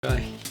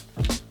Right.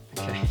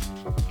 Okay.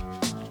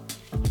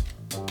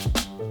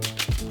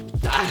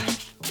 Ah!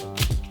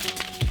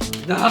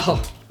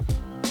 No!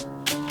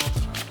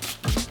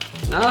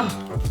 No!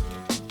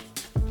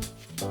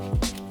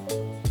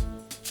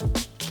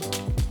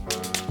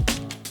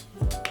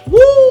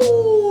 Woo!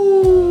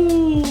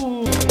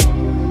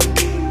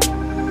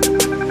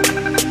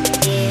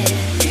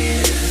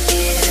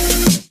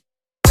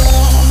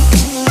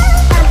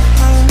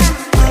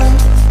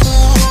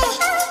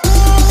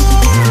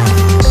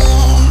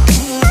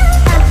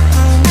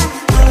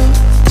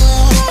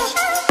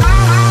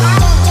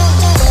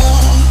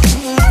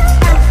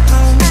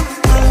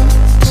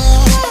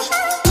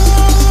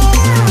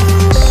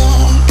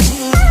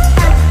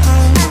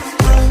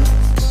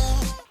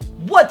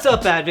 What's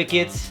up,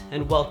 advocates,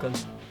 and welcome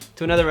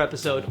to another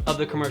episode of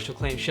the Commercial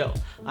Claims Show.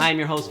 I am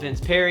your host,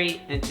 Vince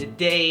Perry, and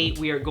today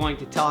we are going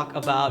to talk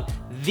about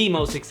the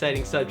most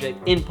exciting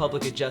subject in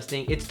public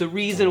adjusting. It's the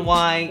reason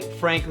why,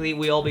 frankly,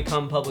 we all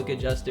become public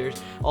adjusters.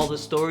 All the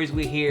stories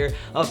we hear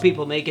of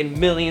people making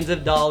millions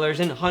of dollars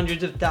and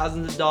hundreds of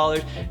thousands of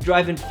dollars,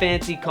 driving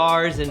fancy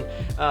cars and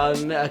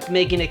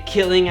making a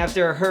killing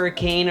after a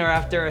hurricane or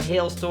after a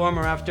hailstorm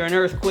or after an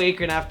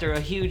earthquake and after a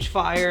huge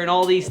fire and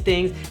all these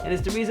things. And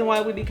it's the reason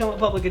why we become a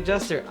public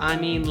adjuster. I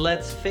mean,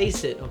 let's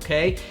face it,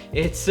 okay?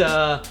 It's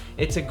a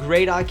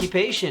great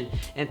occupation.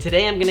 And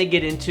today I'm gonna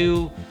get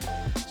into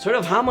sort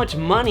of how much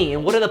money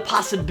and what are the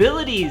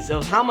possibilities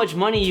of how much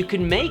money you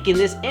can make in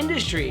this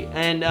industry.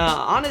 And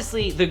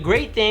honestly, the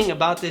great thing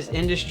about this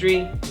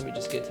industry, let me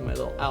just get to my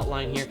little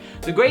outline here.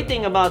 The great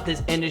thing about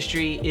this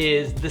industry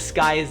is the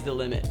sky is the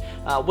limit.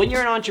 When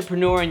you're an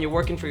entrepreneur and you're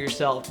working for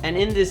yourself, and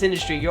in this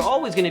industry, you're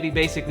always gonna be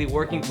basically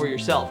working for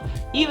yourself.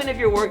 Even if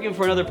you're working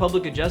for another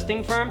public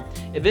adjusting firm,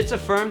 if it's a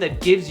firm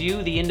that gives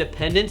you the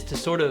independence to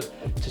sort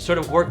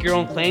of work your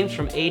own claims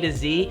from A to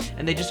Z,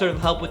 and they just sort of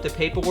help with the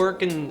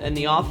paperwork and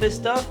the office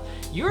stuff,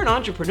 you're an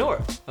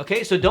entrepreneur,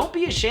 okay? So don't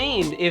be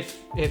ashamed if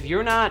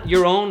you're not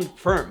your own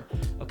firm,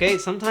 okay?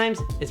 Sometimes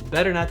it's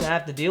better not to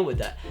have to deal with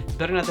that. It's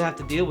better not to have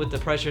to deal with the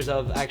pressures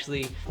of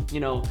actually,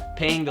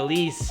 paying the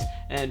lease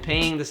and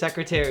paying the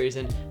secretaries.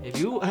 And if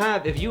you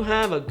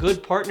have a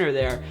good partner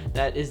there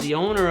that is the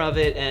owner of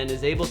it and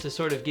is able to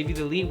sort of give you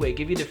the leeway,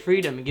 give you the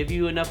freedom, and give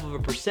you enough of a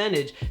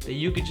percentage that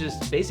you could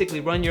just basically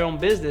run your own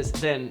business,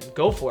 then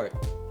go for it.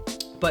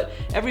 But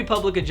every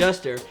public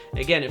adjuster,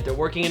 again, if they're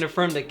working in a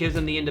firm that gives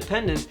them the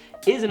independence,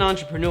 is an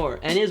entrepreneur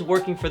and is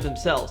working for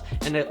themselves.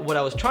 And what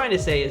I was trying to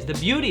say is the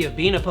beauty of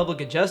being a public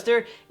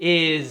adjuster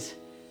is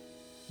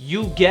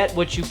you get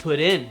what you put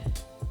in,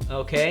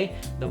 okay?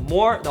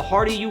 The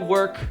harder you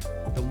work,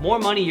 the more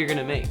money you're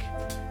gonna make.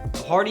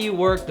 The harder you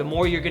work, the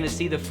more you're gonna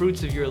see the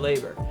fruits of your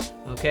labor,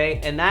 okay?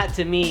 And that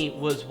to me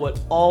was what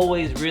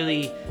always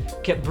really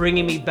kept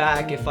bringing me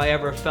back if I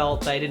ever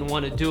felt I didn't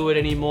want to do it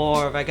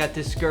anymore, if I got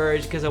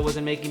discouraged because I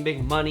wasn't making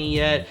big money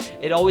yet.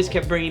 It always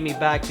kept bringing me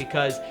back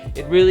because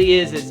it really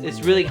is,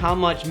 it's really how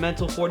much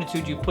mental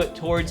fortitude you put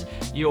towards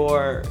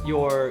your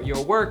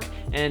work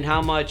and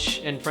how much,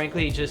 and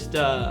frankly, just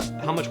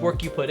how much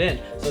work you put in.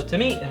 So to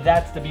me,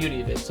 that's the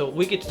beauty of it. So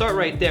we could start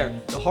right there.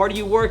 The harder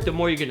you work, the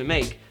more you're gonna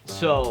make.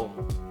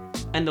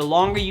 And the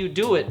longer you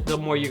do it, the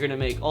more you're gonna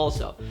make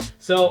also.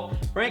 So,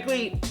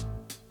 frankly,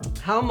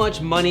 how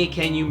much money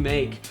can you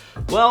make?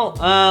 Well,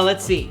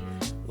 let's see.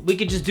 We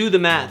could just do the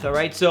math, all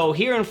right? So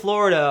here in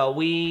Florida,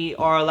 we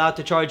are allowed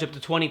to charge up to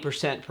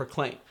 20% per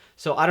claim.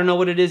 So I don't know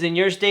what it is in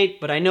your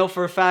state, but I know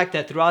for a fact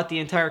that throughout the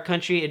entire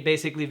country, it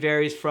basically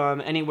varies from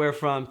anywhere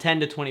from 10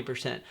 to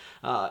 20%.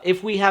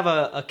 If we have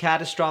a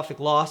catastrophic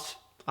loss,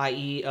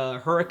 i.e. a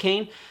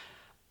hurricane,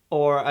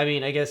 or,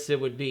 I guess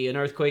it would be an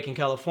earthquake in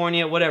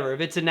California, whatever.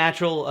 If it's a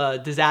natural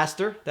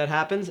disaster that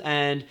happens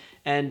and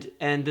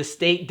the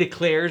state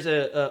declares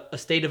a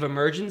state of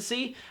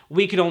emergency,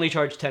 we could only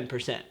charge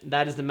 10%.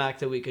 That is the max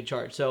that we could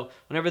charge. So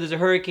whenever there's a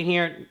hurricane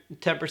here,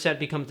 10%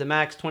 becomes the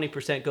max,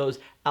 20% goes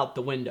out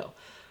the window.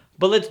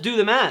 But let's do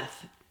the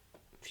math.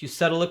 If you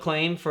settle a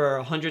claim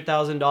for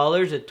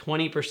 $100,000 at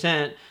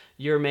 20%,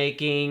 you're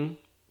making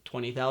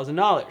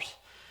 $20,000.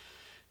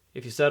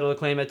 If you settle a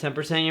claim at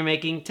 10%, you're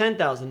making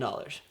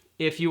 $10,000.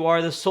 If you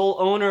are the sole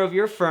owner of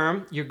your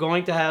firm, you're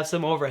going to have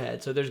some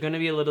overhead. So there's going to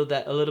be a little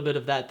bit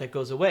of that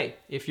goes away.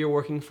 If you're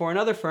working for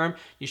another firm,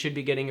 you should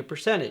be getting a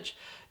percentage.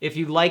 If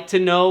you'd like to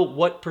know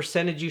what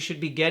percentage you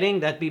should be getting,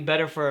 that'd be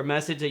better for a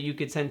message that you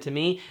could send to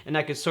me, and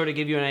I could sort of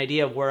give you an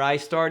idea of where I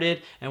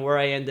started and where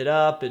I ended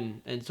up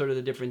and sort of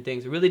the different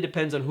things. It really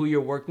depends on who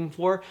you're working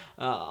for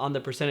on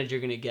the percentage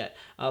you're going to get.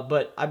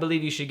 But I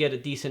believe you should get a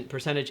decent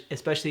percentage,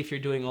 especially if you're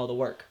doing all the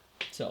work.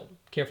 So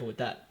careful with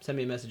that. Send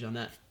me a message on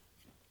that.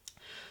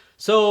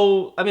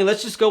 So,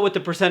 let's just go with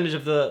the percentage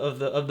of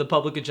the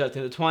public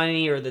adjusting, the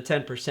 20 or the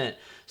 10%.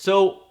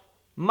 So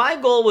my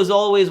goal was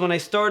always when I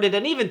started,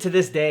 and even to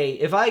this day,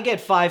 if I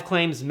get 5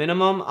 claims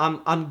minimum,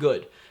 I'm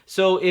good.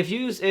 So if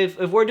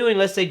we're doing,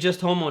 let's say,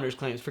 just homeowners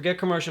claims, forget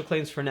commercial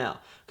claims for now,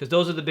 because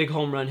those are the big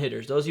home run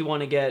hitters. Those you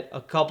want to get a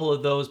couple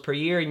of those per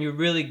year, and you're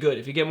really good.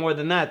 If you get more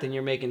than that, then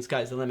you're making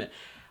sky's the limit.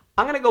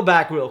 I'm gonna go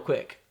back real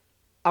quick.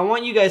 I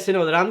want you guys to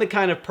know that I'm the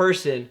kind of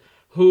person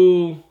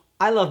who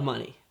I love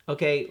money.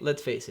 Okay,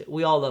 let's face it,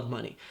 we all love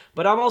money.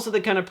 But I'm also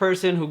the kind of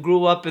person who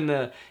grew up in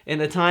the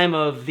time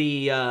of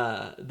the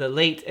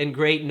late and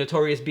great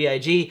Notorious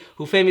B.I.G.,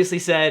 who famously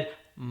said,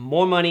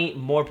 "More money,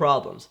 more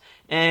problems."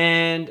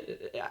 And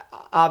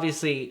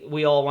obviously,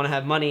 we all want to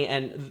have money,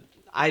 and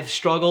I've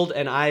struggled,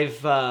 and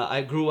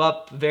I grew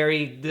up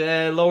very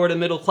lower to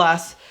middle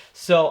class,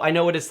 so I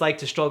know what it's like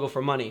to struggle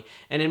for money.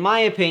 And in my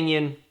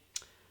opinion,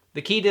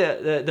 the key to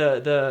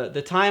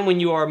the time when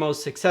you are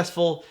most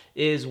successful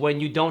is when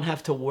you don't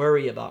have to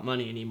worry about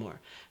money anymore.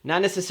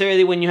 Not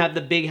necessarily when you have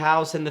the big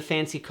house and the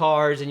fancy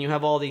cars and you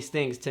have all these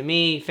things. To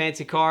me,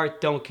 fancy car,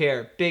 don't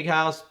care. Big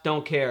house,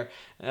 don't care.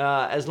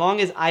 As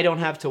long as I don't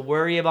have to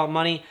worry about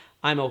money,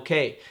 I'm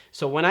okay.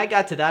 So when I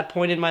got to that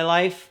point in my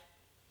life,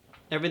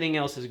 everything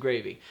else is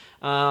gravy.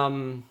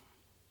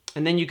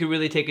 And then you could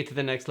really take it to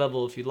the next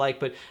level if you'd like.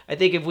 But I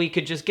think if we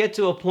could just get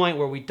to a point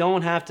where we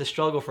don't have to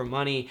struggle for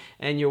money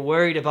and you're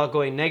worried about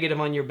going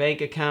negative on your bank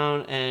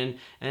account and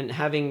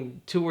having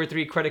 2 or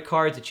 3 credit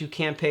cards that you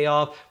can't pay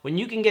off, when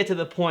you can get to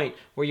the point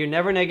where you're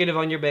never negative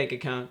on your bank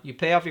account, you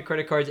pay off your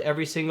credit cards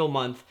every single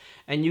month,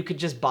 and you could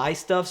just buy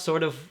stuff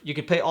you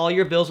could pay all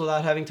your bills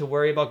without having to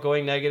worry about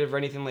going negative or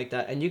anything like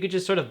that. And you could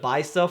just sort of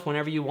buy stuff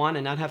whenever you want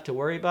and not have to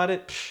worry about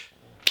it.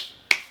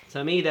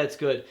 To me, that's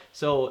good.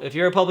 So if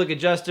you're a public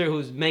adjuster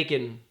who's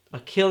making a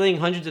killing,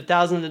 hundreds of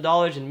thousands of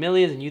dollars and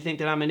millions, and you think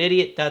that I'm an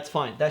idiot, that's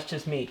fine. That's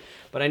just me.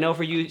 But I know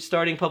for you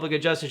starting public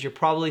adjusters, you're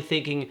probably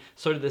thinking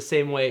sort of the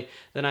same way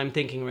that I'm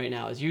thinking right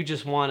now. Is you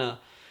just want to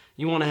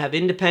have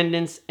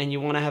independence, and you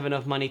want to have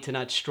enough money to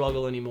not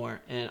struggle anymore.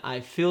 And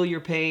I feel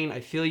your pain. I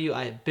feel you.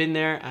 I have been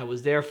there. I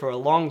was there for a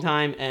long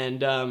time,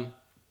 and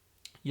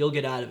you'll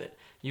get out of it.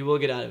 You will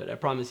get out of it. I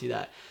promise you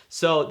that.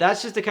 So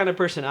that's just the kind of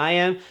person I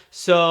am.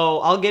 So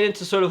I'll get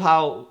into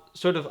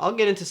I'll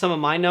get into some of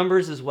my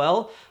numbers as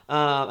well.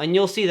 And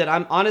you'll see that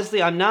I'm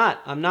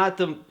not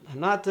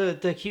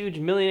the huge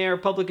millionaire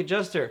public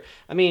adjuster.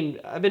 I mean,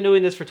 I've been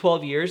doing this for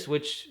 12 years,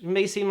 which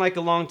may seem like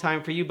a long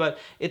time for you, but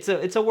it's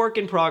a work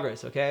in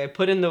progress. Okay. I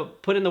put in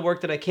the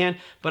work that I can,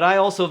 but I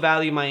also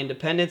value my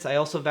independence. I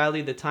also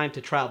value the time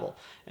to travel,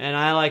 and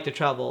I like to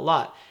travel a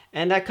lot,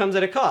 and that comes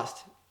at a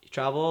cost.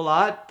 Travel a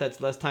lot,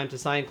 that's less time to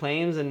sign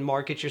claims and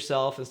market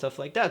yourself and stuff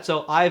like that.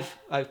 So I've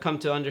come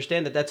to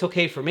understand that that's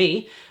okay for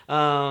me.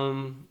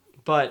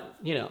 But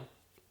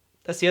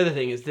that's the other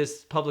thing, is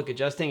this public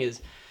adjusting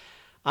is,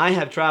 I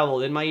have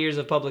traveled in my years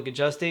of public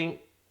adjusting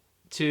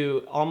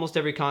to almost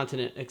every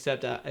continent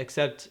except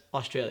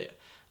Australia.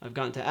 I've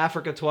gone to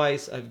Africa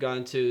twice. I've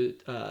gone to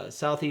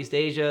Southeast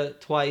Asia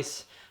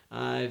twice.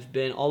 I've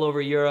been all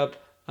over Europe.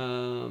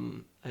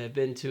 I've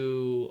been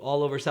to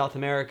all over South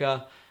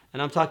America,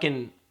 and I'm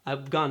talking,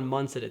 I've gone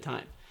months at a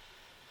time.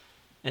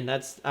 And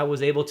I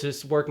was able to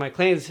work my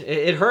claims.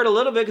 It hurt a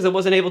little bit because I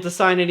wasn't able to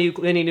sign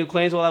any new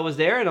claims while I was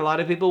there. And a lot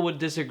of people would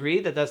disagree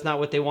that that's not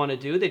what they want to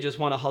do. They just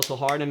want to hustle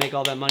hard and make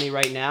all that money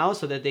right now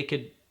so that they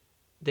could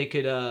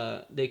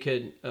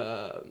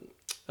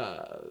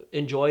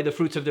enjoy the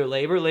fruits of their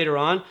labor later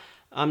on.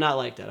 I'm not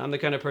like that. I'm the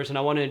kind of person,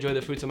 I want to enjoy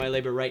the fruits of my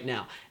labor right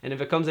now. And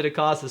if it comes at a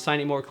cost of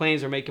signing more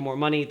claims or making more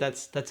money,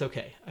 that's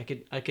okay. I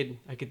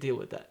could deal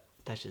with that.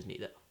 That's just me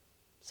though.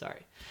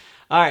 Sorry.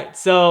 All right,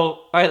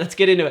 let's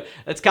get into it.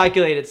 Let's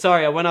calculate it.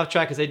 Sorry, I went off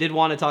track because I did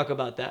want to talk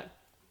about that.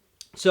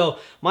 So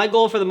my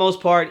goal for the most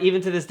part, even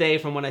to this day,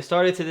 from when I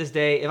started to this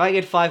day, if I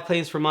get 5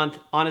 claims per month,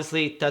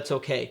 honestly, that's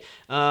okay.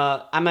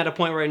 I'm at a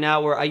point right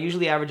now where I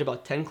usually average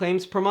about 10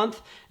 claims per month,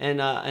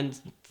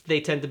 and they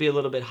tend to be a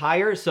little bit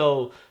higher.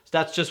 So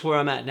that's just where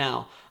I'm at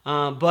now.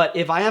 But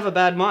if I have a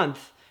bad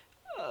month,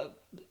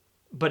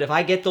 but if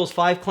I get those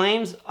 5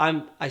 claims,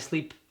 I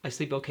sleep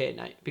okay at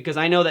night, because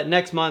I know that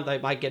next month I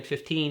might get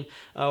 15,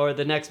 or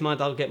the next month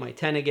I'll get my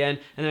 10 again,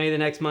 and then maybe the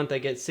next month I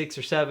get 6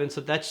 or 7.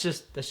 So that's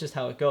just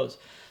how it goes.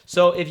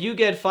 So if you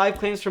get 5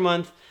 claims per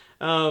month,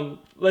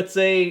 let's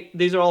say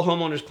these are all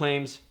homeowners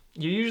claims,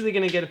 you're usually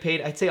going to get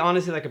paid, I'd say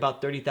honestly, like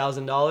about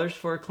 $30,000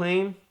 for a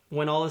claim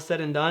when all is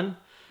said and done.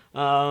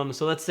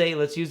 So let's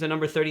use the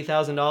number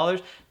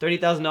 $30,000.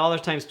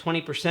 $30,000 times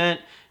 20%,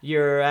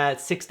 you're at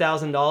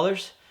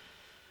 $6,000.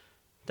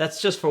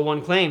 That's just for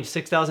one claim.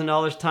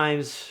 $6,000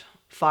 times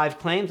 5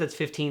 claims, that's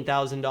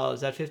 $15,000.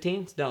 Is that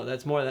 15? No,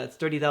 that's more. That's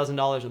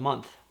 $30,000 a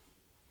month.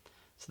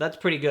 So that's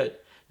pretty good.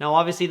 Now,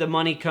 obviously, the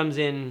money comes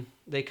in.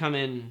 They come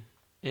in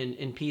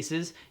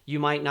pieces. You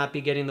might not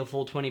be getting the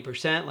full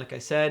 20%, like I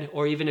said,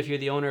 or even if you're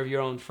the owner of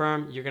your own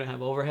firm, you're gonna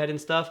have overhead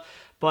and stuff.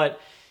 But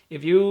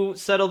if you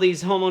settle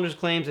these homeowners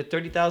claims at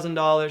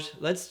 $30,000,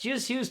 let's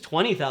just use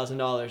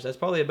 $20,000. That's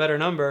probably a better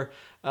number.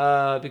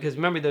 Because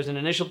remember, there's an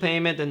initial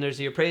payment, then there's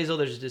the appraisal,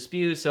 there's a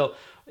dispute. So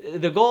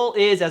the goal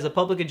is, as a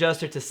public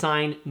adjuster, to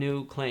sign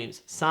new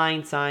claims.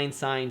 Sign.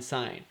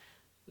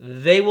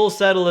 They will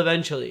settle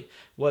eventually,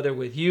 whether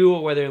with you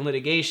or whether in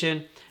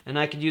litigation. And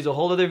I could use a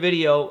whole other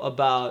video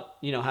about,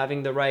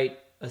 having the right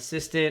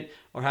assistant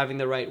or having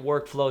the right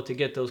workflow to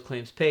get those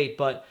claims paid.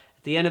 But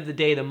at the end of the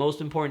day, the most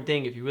important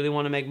thing, if you really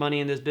want to make money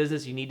in this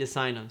business, you need to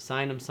sign them,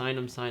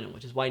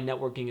 which is why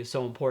networking is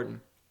so important.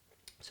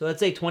 So let's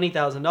say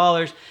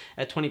 $20,000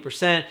 at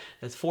 20%,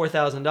 that's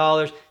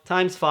 $4,000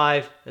 times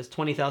 5, that's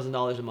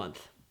 $20,000 a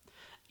month.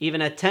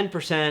 Even at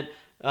 10%,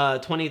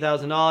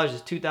 $20,000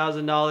 is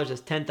 $2,000,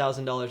 that's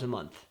 $10,000 a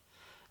month.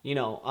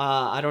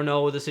 I don't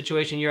know the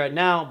situation you're at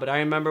now, but I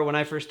remember when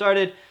I first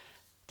started,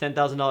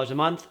 $10,000 a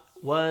month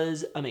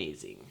was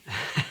amazing.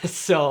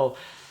 So,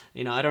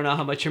 I don't know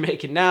how much you're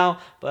making now,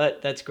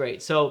 but that's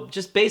great. So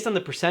just based on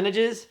the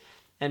percentages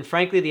and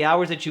frankly, the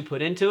hours that you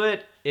put into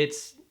it,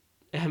 it's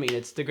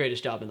the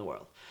greatest job in the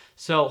world.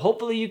 So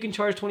hopefully you can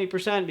charge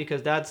 20%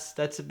 because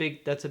that's a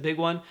big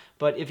one.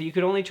 But if you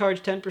could only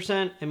charge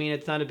 10%,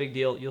 it's not a big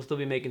deal. You'll still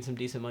be making some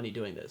decent money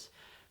doing this.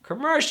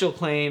 Commercial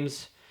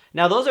claims.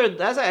 Now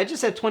I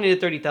just said $20,000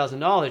 to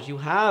 $30,000. You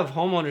have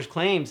homeowners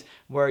claims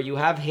where you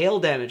have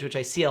hail damage, which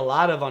I see a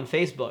lot of on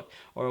Facebook,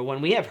 or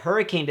when we have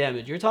hurricane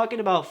damage. You're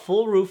talking about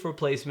full roof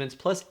replacements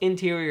plus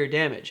interior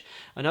damage.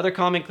 Another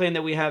common claim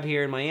that we have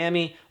here in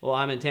Miami, well,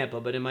 I'm in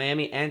Tampa, but in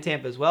Miami and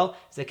Tampa as well,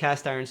 is the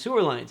cast iron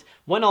sewer lines.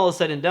 When all is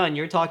said and done,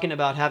 you're talking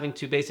about having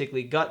to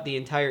basically gut the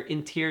entire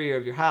interior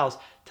of your house,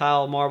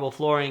 tile, marble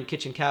flooring,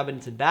 kitchen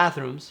cabinets, and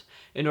bathrooms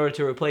in order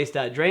to replace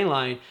that drain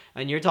line.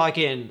 And you're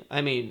talking,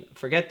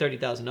 forget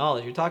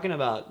 $30,000. You're talking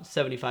about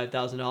 $75,000,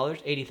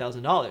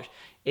 $80,000.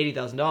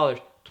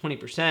 $80,000,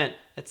 20%,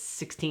 that's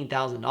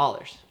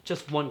 $16,000.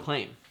 Just one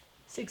claim.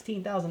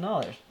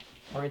 $16,000.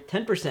 Or at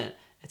 10%,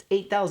 that's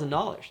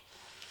 $8,000.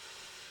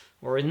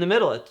 Or in the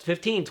middle, at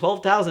 $15,000,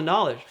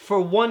 $12,000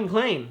 for one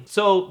claim.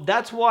 So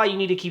that's why you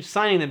need to keep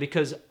signing them,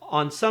 because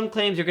on some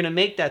claims you're going to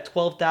make that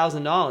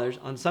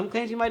 $12,000. On some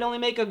claims you might only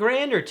make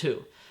 $1,000 or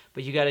 $2,000.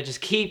 But you got to just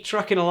keep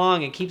trucking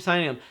along and keep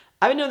signing them.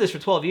 I've been doing this for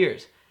 12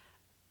 years.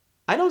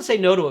 I don't say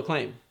no to a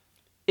claim.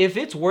 If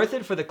it's worth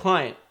it for the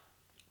client,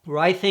 where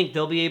I think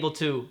they'll be able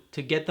to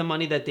get the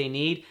money that they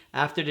need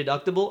after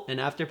deductible and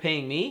after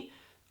paying me,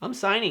 I'm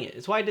signing it.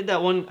 It's why I did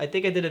that one. I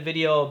think I did a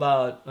video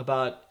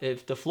about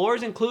if the floor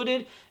is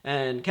included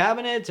and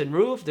cabinets and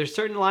roof, there's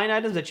certain line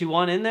items that you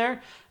want in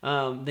there,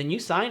 then you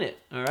sign it.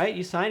 All right,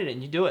 you sign it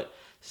and you do it.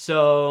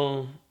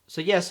 So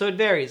it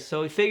varies.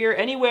 So we figure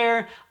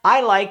anywhere.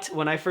 I liked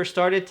when I first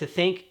started to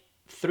think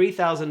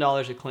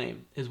 $3,000 a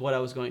claim is what I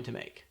was going to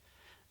make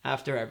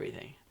after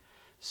everything.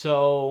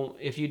 So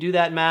if you do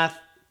that math,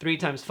 3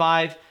 times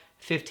 5,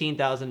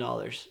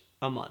 $15,000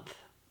 a month.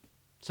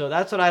 So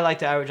that's what I like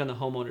to average on the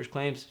homeowners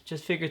claims.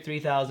 Just figure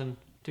 $3,000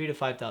 to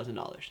 $5,000.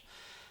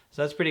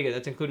 So that's pretty good.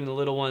 That's including the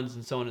little ones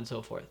and so on and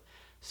so forth.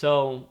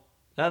 So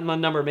that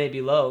number may be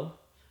low,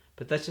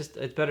 but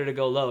it's better to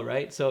go low,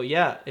 right? So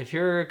yeah, if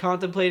you're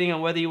contemplating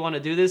on whether you want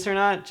to do this or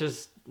not,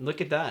 just look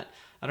at that.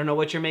 I don't know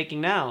what you're making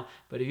now,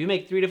 but if you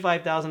make $3,000 to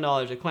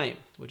 $5,000 a claim,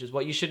 which is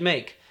what you should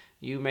make,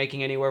 you're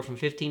making anywhere from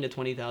 $15,000 to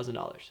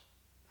 $20,000.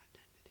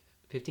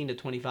 $15,000 to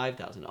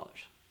 $25,000.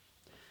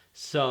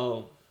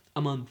 So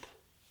a month,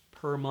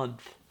 per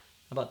month.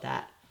 How about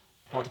that?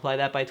 Multiply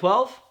that by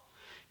 12,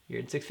 you're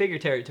in six-figure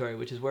territory,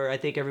 which is where I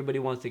think everybody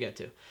wants to get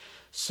to.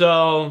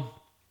 So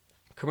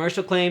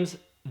commercial claims,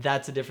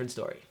 that's a different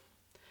story.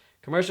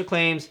 Commercial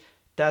claims,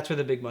 that's where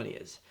the big money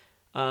is.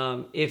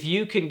 If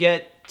you can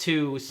get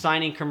to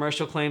signing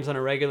commercial claims on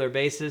a regular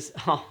basis,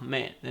 oh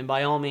man, then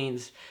by all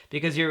means,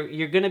 because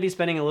you're going to be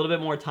spending a little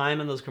bit more time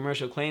on those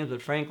commercial claims,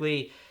 but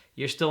frankly,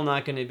 you're still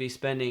not going to be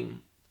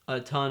spending a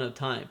ton of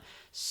time.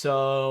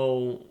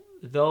 So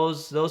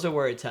those are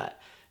where it's at.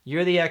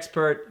 You're the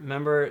expert.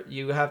 Remember,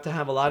 you have to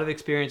have a lot of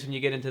experience when you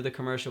get into the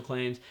commercial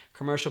claims.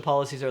 Commercial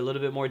policies are a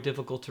little bit more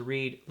difficult to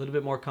read, a little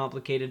bit more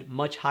complicated,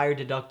 much higher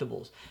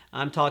deductibles.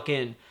 I'm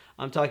talking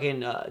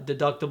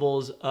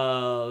deductibles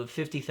of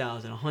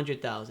 $50,000,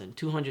 $100,000,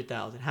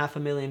 $200,000,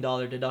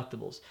 $500,000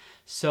 deductibles.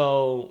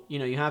 So,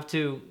 you have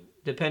to,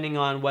 depending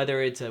on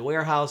whether it's a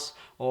warehouse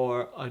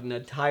or an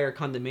entire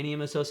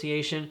condominium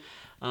association.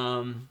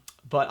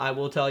 But I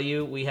will tell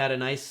you, we had a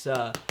nice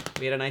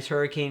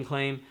hurricane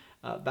claim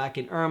back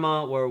in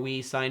Irma, where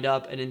we signed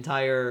up an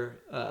entire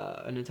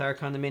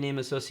condominium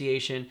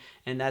association,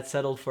 and that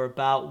settled for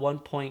about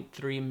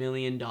 $1.3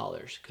 million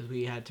because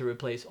we had to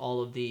replace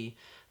all of the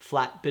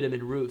flat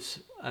bitumen roofs.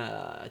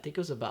 I think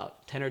it was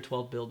about 10 or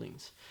 12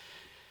 buildings,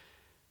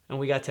 and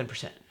we got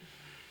 10%.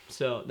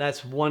 So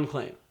that's one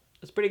claim.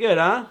 That's pretty good,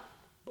 huh?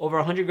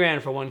 Over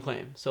 $100,000 for one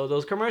claim. So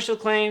those commercial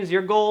claims,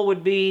 your goal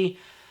would be,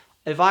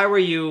 if I were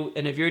you,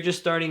 and if you're just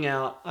starting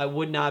out, I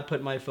would not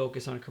put my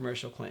focus on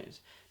commercial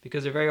claims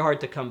because they're very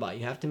hard to come by.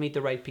 You have to meet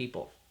the right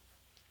people.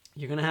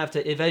 You're going to have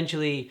to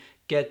eventually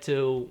get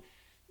to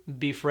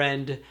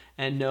befriend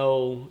and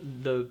know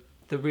the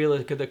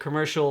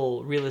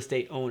commercial real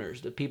estate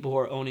owners, the people who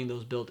are owning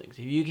those buildings.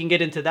 If you can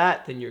get into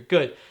that, then you're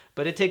good.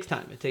 But it takes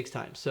time.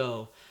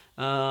 So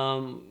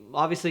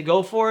obviously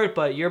go for it,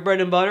 but your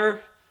bread and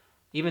butter,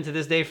 even to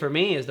this day for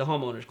me, is the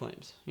homeowners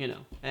claims,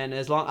 And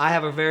as long I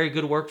have a very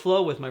good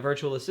workflow with my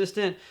virtual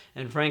assistant,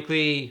 and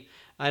frankly,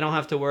 I don't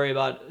have to worry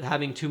about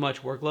having too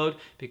much workload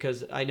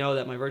because I know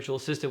that my virtual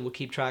assistant will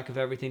keep track of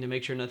everything to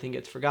make sure nothing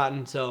gets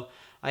forgotten. So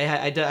I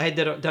had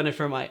done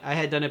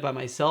it by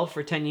myself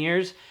for 10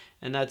 years,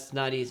 and that's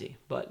not easy.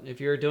 But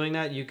if you're doing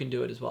that, you can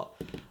do it as well.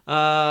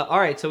 All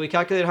right, so we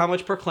calculated how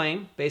much per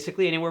claim.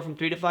 Basically, anywhere from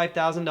 $3,000 to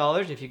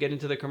 $5,000. If you get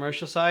into the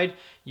commercial side,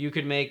 you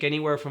could make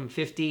anywhere from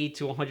 $50,000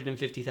 to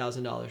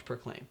 $150,000 per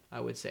claim, I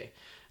would say.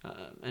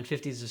 And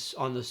 50 is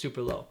on the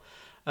super low.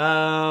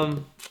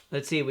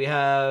 Let's see, we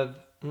have...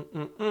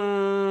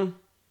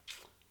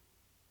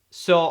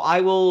 So I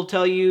will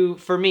tell you,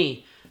 for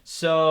me,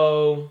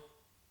 so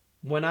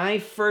when I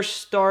first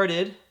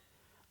started,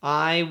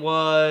 I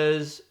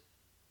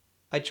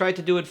tried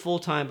to do it full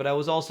time, but I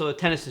was also a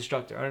tennis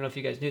instructor. I don't know if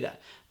you guys knew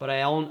that, but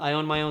I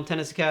own my own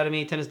tennis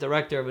academy, tennis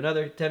director of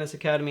another tennis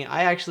academy.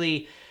 I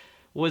actually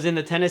was in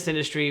the tennis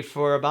industry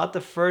for about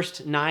the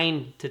first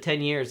 9 to 10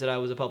 years that I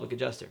was a public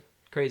adjuster.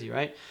 Crazy,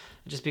 right?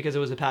 Just because it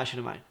was a passion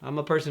of mine. I'm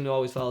a person who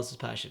always follows his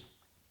passion.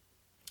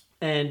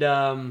 And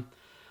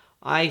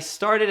I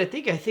started, I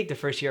think the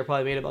first year I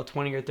probably made about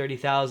 20 or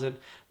 30,000.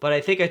 But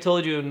I think I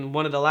told you in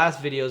one of the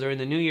last videos or in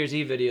the New Year's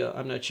Eve video,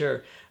 I'm not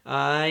sure,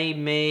 I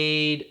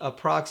made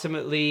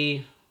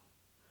approximately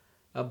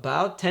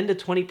about 10 to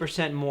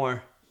 20%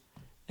 more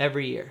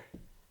every year.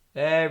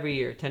 Every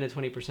year, 10 to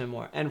 20%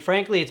 more. And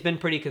frankly, it's been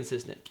pretty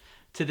consistent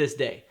to this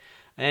day.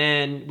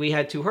 And we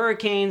had 2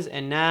 hurricanes,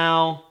 and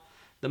now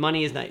the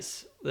money is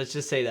nice. Let's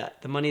just say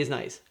that. The money is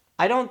nice.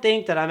 I don't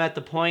think that I'm at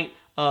the point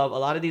of a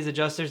lot of these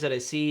adjusters that I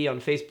see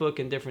on Facebook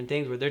and different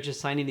things where they're just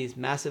signing these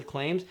massive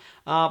claims.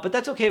 But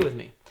that's okay with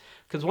me.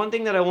 Because one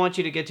thing that I want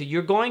you to get to,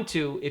 you're going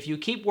to, if you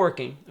keep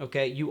working,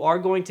 okay, you are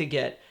going to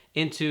get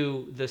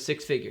into the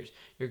 6 figures.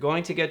 You're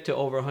going to get to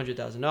over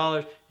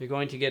 $100,000. You're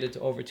going to get into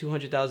over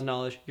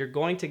 $200,000. You're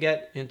going to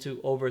get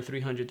into over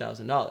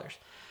 $300,000.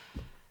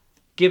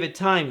 Give it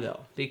time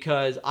though,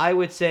 because I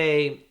would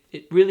say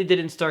it really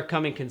didn't start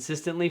coming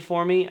consistently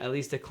for me, at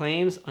least the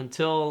claims,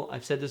 until,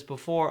 I've said this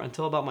before,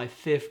 until about my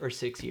 5th or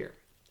 6th year.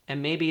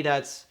 And maybe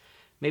that's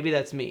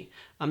me.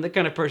 I'm the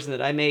kind of person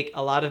that I make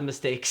a lot of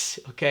mistakes,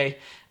 okay?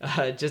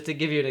 Just to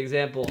give you an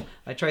example,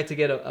 I tried to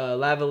get a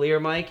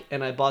lavalier mic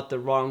and I bought the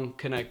wrong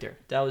connector.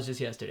 That was just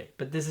yesterday.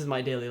 But this is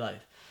my daily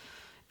life.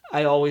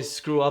 I always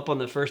screw up on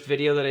the first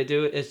video that I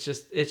do. It's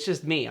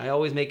just me. I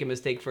always make a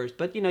mistake first.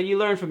 But you know, you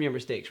learn from your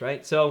mistakes,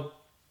 right? So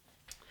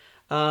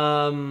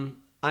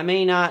I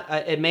may not,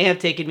 it may have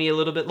taken me a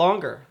little bit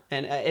longer,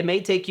 and it may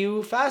take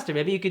you faster.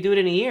 Maybe you could do it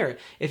in a year.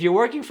 If you're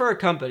working for a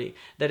company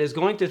that is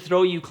going to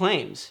throw you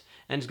claims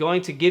and is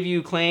going to give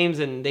you claims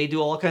and they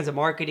do all kinds of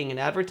marketing and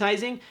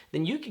advertising,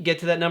 then you could get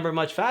to that number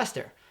much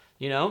faster.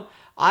 You know,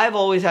 I've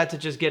always had to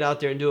just get out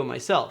there and do it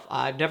myself.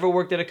 I've never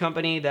worked at a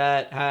company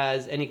that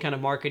has any kind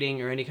of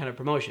marketing or any kind of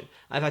promotion.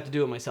 I've had to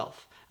do it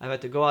myself. I've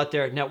had to go out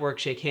there, network,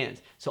 shake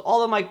hands. So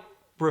all of my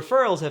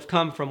referrals have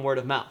come from word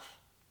of mouth.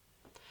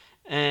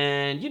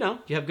 And, you know,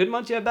 you have good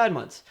months, you have bad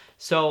months.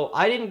 So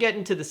I didn't get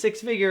into the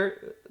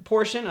 6-figure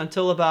portion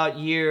until about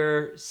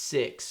year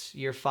 6,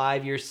 year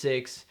 5, year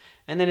 6.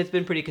 And then it's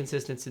been pretty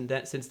consistent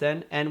since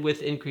then. And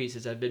with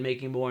increases, I've been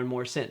making more and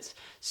more since.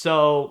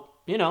 So,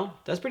 you know,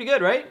 that's pretty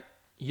good, right?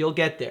 You'll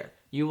get there.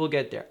 You will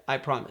get there. I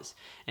promise.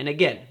 And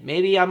again,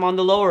 maybe I'm on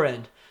the lower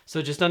end.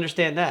 So just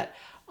understand that.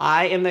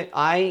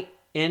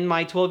 In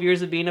my 12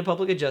 years of being a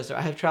public adjuster,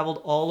 I have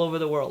traveled all over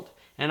the world.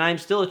 And I'm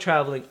still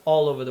traveling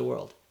all over the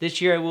world.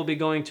 This year I will be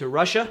going to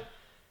Russia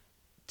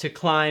to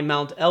climb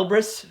Mount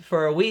Elbrus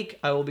for a week.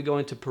 I will be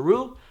going to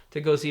Peru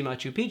to go see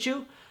Machu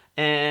Picchu.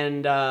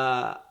 And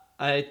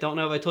I don't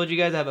know if I told you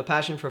guys, I have a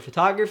passion for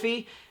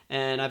photography.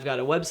 And I've got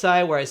a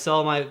website where I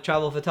sell my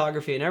travel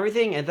photography and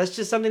everything. And that's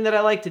just something that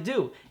I like to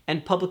do.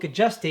 And public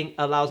adjusting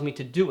allows me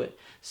to do it.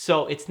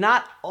 So it's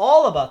not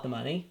all about the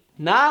money.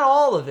 Not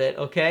all of it,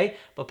 okay?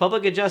 But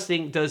public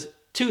adjusting does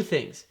 2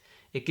 things.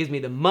 It gives me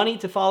the money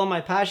to follow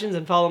my passions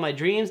and follow my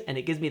dreams, and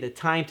it gives me the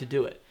time to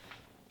do it.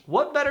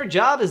 What better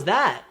job is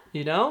that,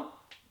 you know?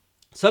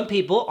 Some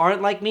people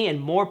aren't like me, and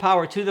more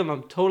power to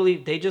them.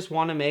 They just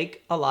want to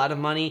make a lot of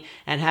money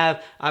and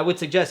I would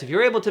suggest, if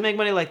you're able to make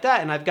money like that,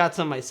 and I've got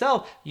some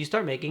myself, you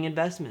start making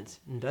investments.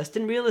 Invest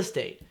in real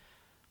estate.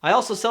 I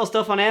also sell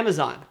stuff on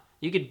Amazon.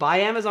 You could buy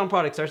Amazon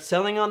products, start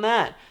selling on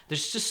that.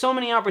 There's just so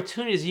many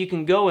opportunities you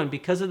can go in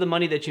because of the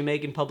money that you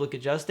make in public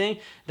adjusting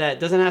that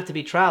doesn't have to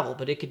be travel,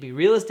 but it could be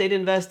real estate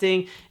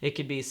investing, it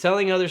could be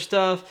selling other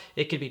stuff,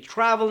 it could be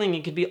traveling,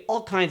 it could be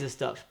all kinds of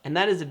stuff. And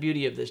that is the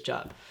beauty of this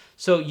job.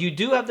 So you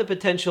do have the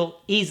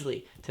potential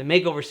easily to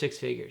make over 6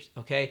 figures,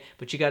 okay?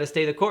 But you got to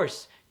stay the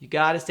course. You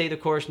got to stay the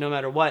course no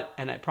matter what,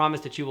 and I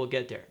promise that you will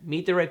get there.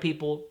 Meet the right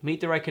people, meet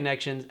the right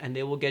connections, and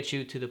they will get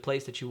you to the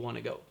place that you want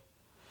to go.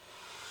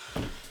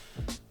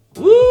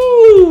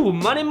 Woo!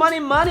 Money, money,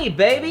 money,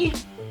 baby!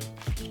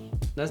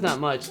 That's not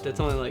much. That's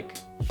only like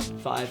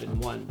 5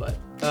 and 1, but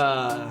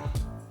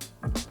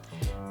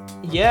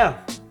yeah,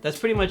 that's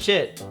pretty much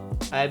it.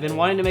 I've been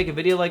wanting to make a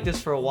video like this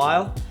for a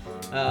while.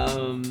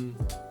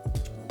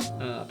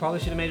 Probably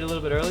should have made it a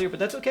little bit earlier, but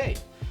that's okay.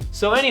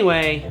 So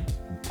anyway,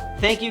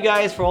 thank you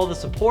guys for all the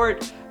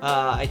support.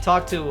 I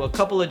talked to a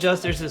couple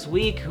adjusters this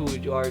week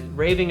who are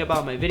raving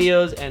about my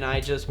videos, and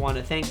I just want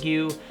to thank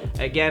you.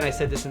 Again, I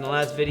said this in the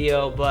last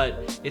video,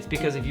 but it's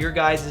because of your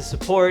guys'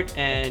 support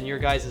and your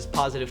guys'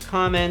 positive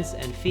comments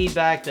and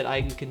feedback that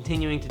I'm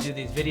continuing to do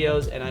these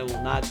videos, and I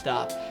will not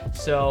stop.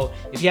 So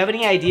if you have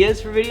any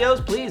ideas for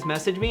videos, please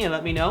message me and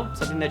let me know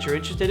something that you're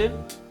interested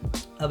in.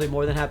 I'll be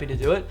more than happy to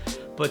do it.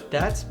 But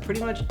that's pretty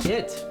much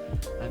it.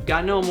 I've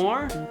got no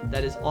more.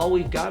 That is all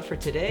we've got for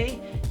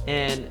today.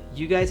 And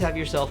you guys have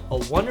yourself a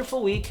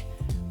wonderful week,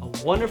 a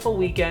wonderful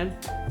weekend.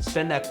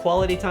 Spend that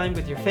quality time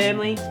with your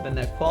family. Spend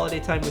that quality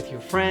time with your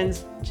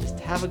friends. Just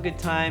have a good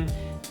time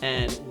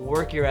and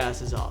work your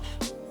asses off.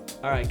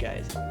 All right,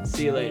 guys.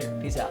 See you later.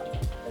 Peace out.